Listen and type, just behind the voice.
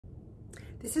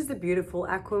This is the beautiful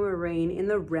Aquamarine in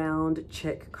the round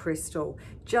check crystal.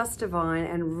 Just divine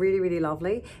and really, really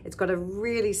lovely. It's got a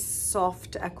really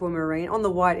soft aquamarine. On the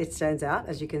white, it stands out,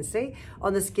 as you can see.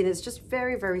 On the skin, it's just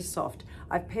very, very soft.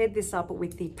 I've paired this up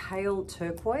with the pale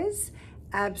turquoise.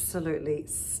 Absolutely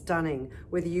stunning.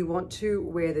 Whether you want to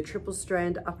wear the triple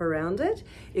strand up around it,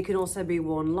 it can also be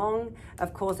worn long.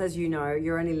 Of course, as you know,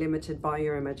 you're only limited by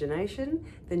your imagination.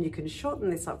 Then you can shorten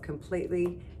this up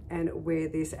completely and wear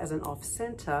this as an off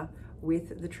center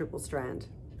with the triple strand.